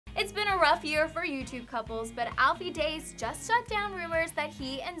It's been a rough year for YouTube couples, but Alfie Deyes just shut down rumors that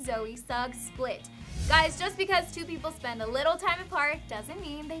he and Zoe Sugg split. Guys, just because two people spend a little time apart doesn't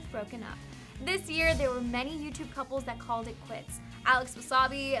mean they've broken up. This year, there were many YouTube couples that called it quits. Alex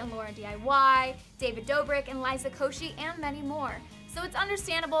Wassabi and Laura DIY, David Dobriky Liza Koshy, and many more. So it's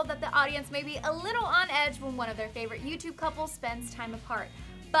understandable that the audience may be a little on edge when one of their favorite YouTube couples spends time apart.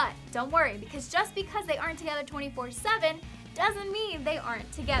 But don't worry, because just because they aren't together 24/7 doesn't mean they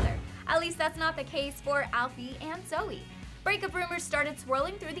aren't together. At least that's not the case for Alfie and Zoe. Breakup rumors started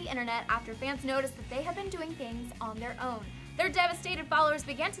swirling through the internet after fans noticed that they have been doing things on their own. Their devastated followers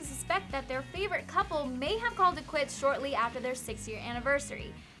began to suspect that their favorite couple may have called it quits shortly after their 6-year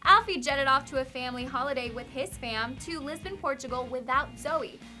anniversary. Alfie jetted off to a family holiday with his fam to Lisbon, Portugal without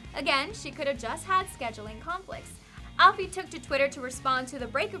Zoe. Again, she could have just had scheduling conflicts. Alfie took to Twitter to respond to the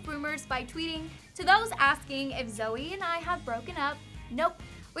breakup rumors by tweeting, "To those asking if Zoe and I have broken up, nope.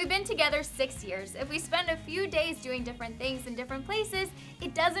 We've been together 6 years. If we spend a few days doing different things in different places,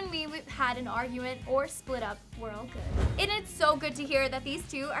 it doesn't mean we've had an argument or split up. We're all good." And it's so good to hear that these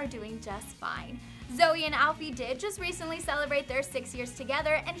two are doing just fine. Zoe and Alfie did just recently celebrate their 6 years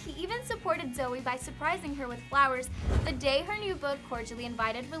together, and he even supported Zoe by surprising her with flowers the day her new book, Cordially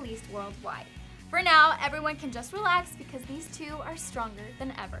Invited, released worldwide. For now, everyone can just relax because these two are stronger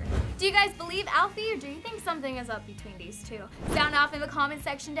than ever. Do you guys believe Alfie, or do you think something is up between these two? Sound off in the comment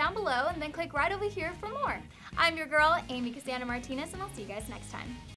section down below and then click right over here for more. I'm your girl, Amy Cassandra Martinez, and I'll see you guys next time.